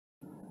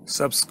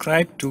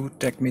Subscribe to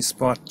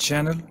TechMeSpot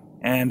channel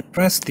and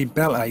press the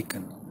bell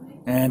icon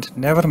and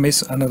never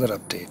miss another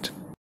update.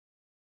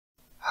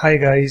 Hi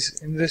guys,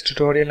 in this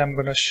tutorial I'm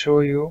going to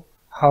show you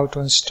how to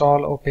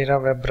install Opera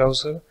web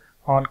browser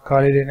on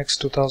Kali Linux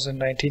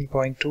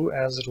 2019.2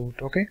 as root.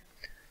 Okay,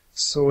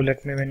 so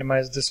let me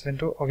minimize this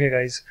window. Okay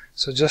guys,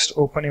 so just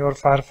open your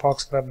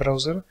Firefox web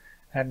browser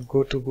and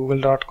go to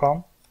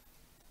google.com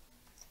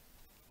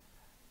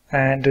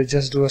and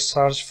just do a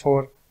search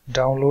for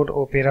download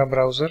Opera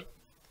browser.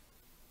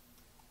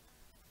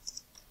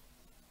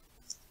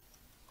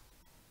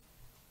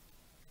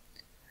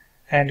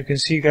 And you can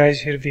see guys,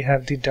 here we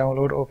have the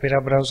download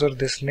Opera browser,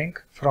 this link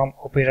from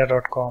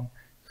opera.com.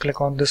 Click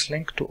on this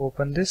link to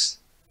open this.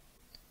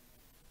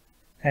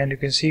 And you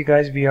can see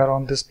guys, we are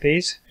on this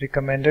page,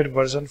 recommended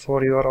version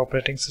for your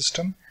operating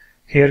system.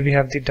 Here we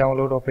have the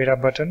download Opera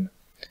button.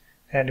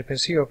 And you can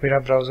see Opera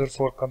browser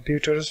for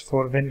computers,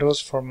 for Windows,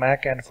 for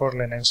Mac and for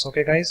Linux.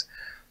 Okay guys,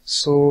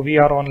 so we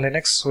are on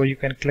Linux, so you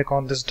can click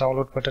on this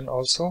download button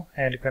also.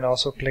 And you can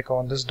also click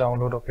on this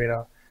download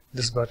Opera,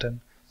 this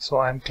button. So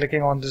I'm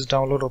clicking on this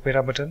download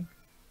Opera button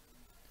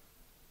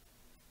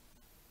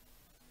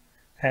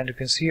and you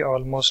can see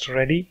almost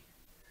ready.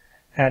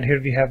 And here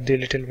we have the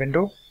little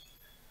window.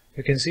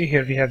 You can see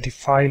here we have the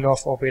file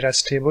of opera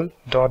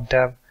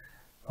stable.dev.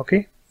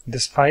 Okay,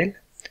 this file.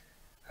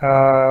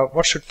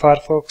 What should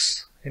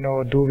Firefox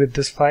do with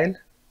this file?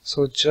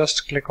 So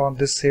just click on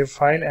this save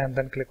file and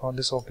then click on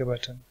this OK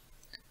button.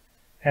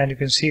 And you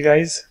can see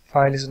guys,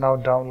 file is now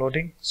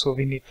downloading, so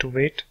we need to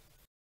wait.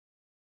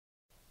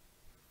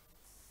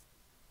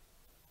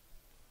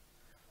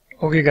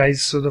 Okay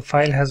guys, so the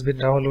file has been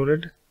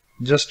downloaded.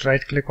 Just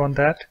right click on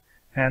that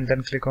and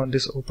then click on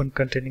this open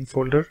containing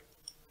folder.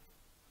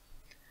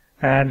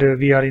 And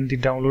we are in the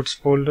downloads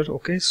folder.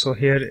 Okay, so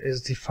here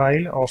is the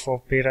file of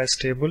opera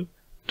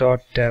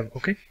stable.dev.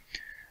 Okay,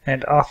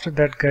 and after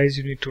that guys,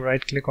 you need to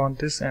right click on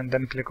this and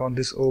then click on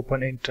this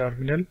open in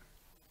terminal.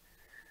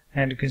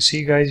 And you can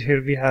see guys,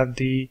 here we have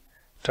the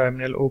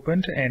terminal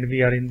opened and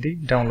we are in the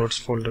downloads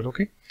folder.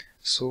 Okay,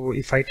 so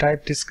if I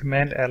type this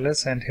command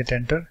ls and hit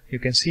enter, you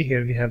can see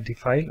here we have the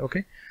file.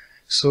 Okay,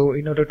 so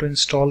in order to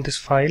install this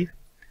file,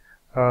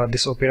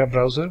 this Opera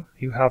browser,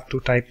 you have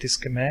to type this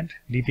command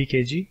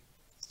dpkg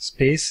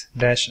space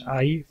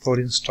 -i for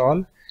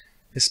install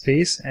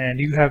space,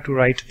 and you have to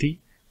write the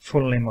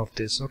full name of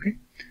this. Okay,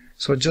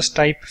 so just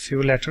type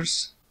few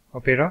letters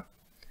Opera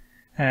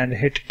and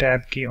hit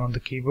tab key on the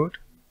keyboard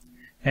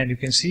and you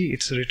can see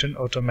it's written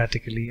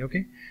automatically.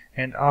 Okay,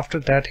 and after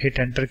that hit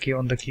enter key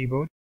on the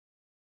keyboard.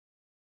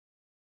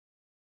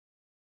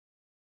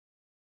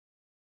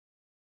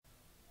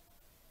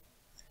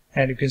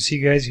 And you can see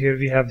guys, here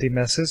we have the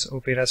message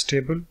Opera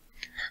stable.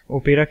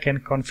 Opera can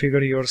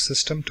configure your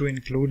system to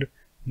include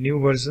new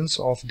versions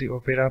of the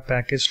Opera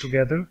package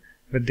together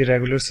with the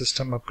regular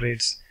system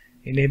upgrades.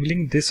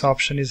 Enabling this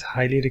option is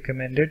highly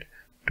recommended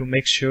to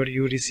make sure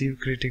you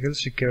receive critical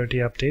security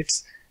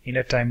updates in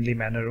a timely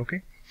manner.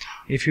 Okay,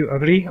 if you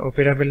agree,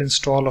 Opera will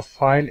install a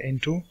file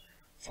into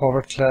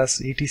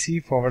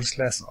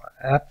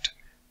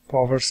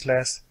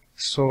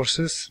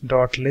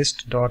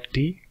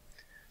 /etc/apt/sources.list.d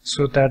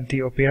so that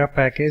the Opera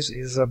package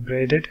is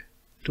upgraded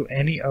to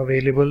any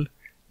available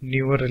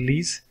newer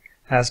release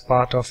as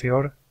part of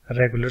your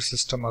regular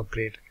system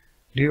upgrade.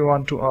 Do you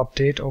want to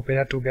update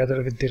Opera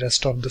together with the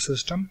rest of the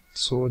system?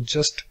 So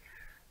just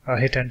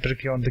hit enter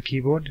key on the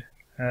keyboard.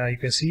 You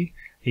can see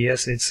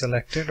yes, it's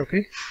selected.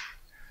 Okay,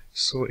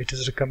 so it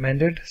is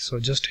recommended, so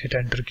just hit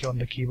enter key on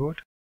the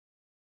keyboard.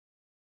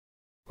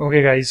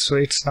 Okay guys, so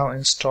it's now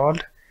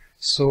installed.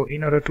 So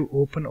in order to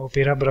open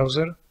Opera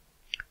browser,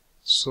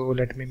 so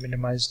let me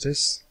minimize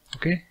this.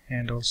 Okay,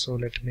 and also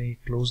let me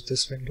close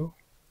this window.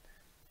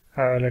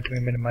 Let me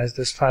minimize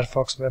this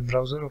Firefox web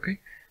browser. Okay,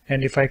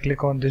 and if I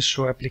click on this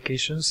show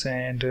applications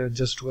and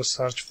just do a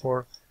search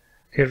for,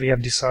 here we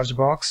have the search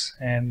box,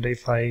 and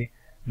if I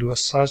do a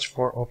search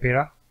for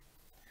Opera,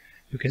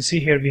 you can see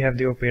here we have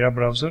the Opera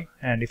browser,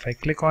 and if I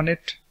click on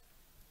it,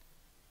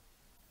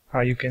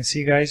 you can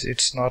see guys,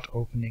 it's not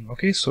opening.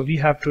 Okay, so we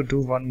have to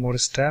do one more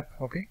step.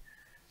 Okay,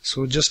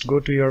 so just go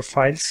to your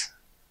files.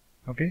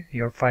 Okay,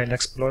 your file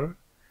explorer,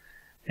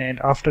 and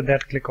after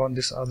that click on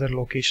this other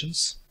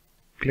locations,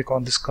 click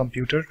on this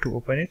computer to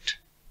open it,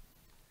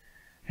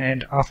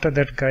 and after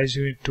that guys,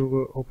 you need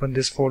to open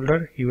this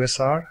folder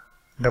usr,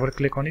 double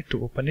click on it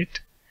to open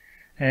it,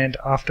 and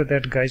after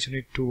that guys, you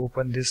need to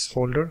open this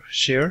folder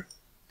share,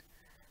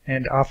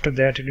 and after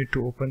that you need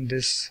to open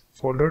this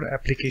folder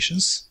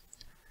applications,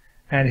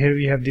 and here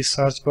we have this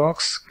search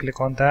box. Click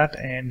on that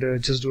and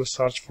just do a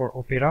search for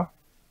Opera.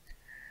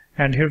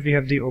 And here we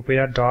have the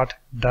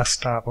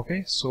opera.desktop.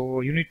 Okay,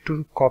 so you need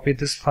to copy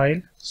this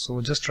file,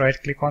 so just right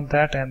click on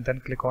that and then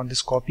click on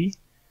this copy,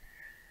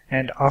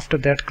 and after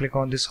that click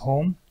on this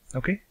home.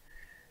 Okay,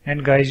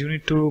 and guys, you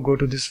need to go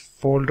to this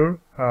folder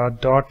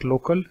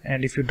 .local,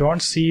 and if you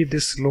don't see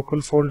this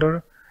local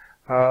folder,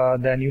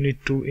 then you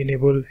need to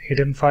enable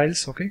hidden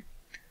files. Okay,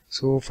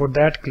 so for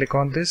that click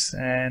on this,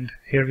 and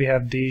here we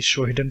have the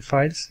show hidden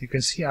files. You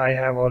can see I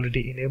have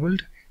already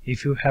enabled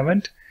If you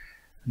haven't,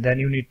 then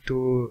you need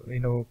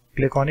to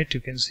click on it.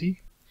 You can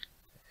see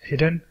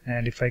hidden,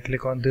 and if I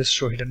click on this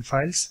show hidden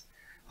files,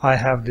 I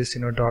have this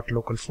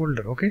 .local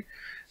folder. Okay,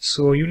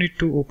 so you need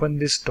to open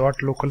this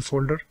 .local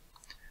folder,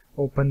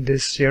 open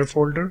this share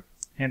folder,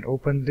 and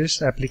open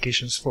this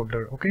applications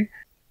folder. Okay,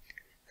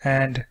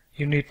 and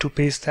you need to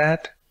paste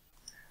that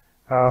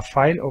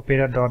file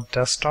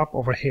opera.desktop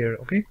over here.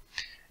 Okay,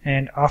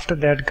 and after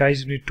that,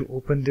 guys, you need to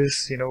open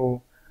this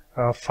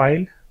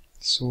file.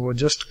 So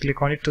just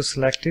click on it to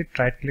select it,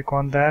 right click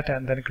on that,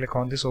 and then click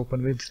on this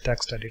open with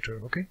text editor.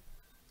 Okay,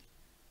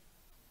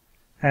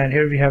 and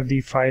here we have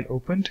the file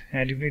opened,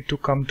 and you need to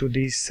come to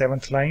the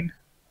 7th line,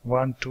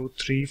 1 2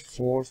 3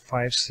 4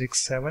 5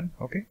 6 7.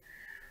 Okay,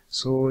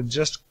 so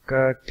just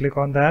click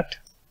on that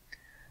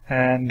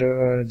and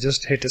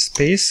just hit a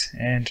space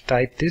and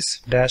type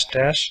this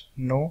 --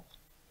 no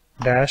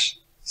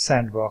 -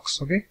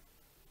 sandbox. Okay,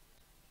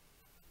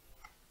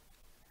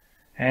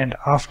 and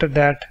after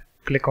that,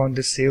 click on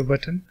the save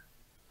button.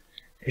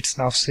 It's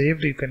now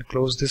saved. You can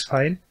close this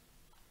file,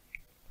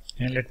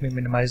 and let me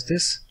minimize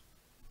this.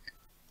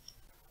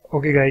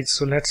 Okay guys,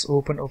 so let's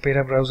open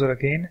Opera browser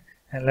again,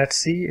 and let's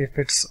see if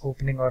it's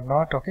opening or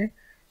not. Okay,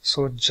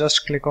 so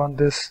just click on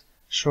this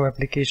show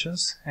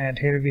applications, and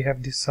here we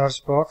have the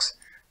search box.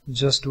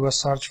 Just do a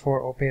search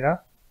for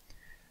Opera,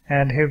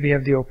 and here we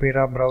have the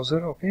Opera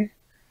browser. Okay,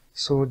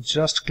 so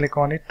just click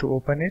on it to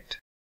open it,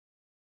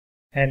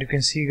 and you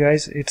can see,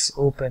 guys, it's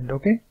opened.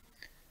 Okay,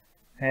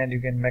 and you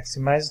can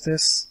maximize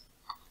this,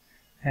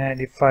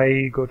 and if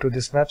I go to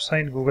this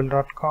website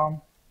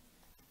google.com,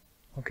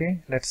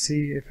 okay, let's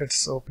see if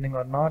it's opening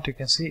or not. You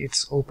can see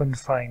it's opened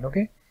fine.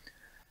 Okay,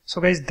 so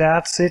guys,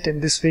 that's it.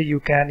 In this way you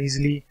can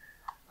easily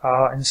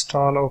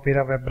install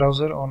Opera web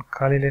browser on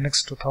Kali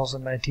Linux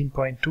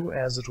 2019.2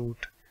 as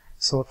root.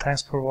 So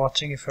thanks for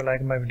watching. If you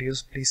like my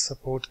videos, please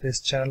support this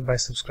channel by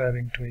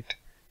subscribing to it.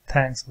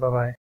 Thanks, bye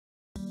bye.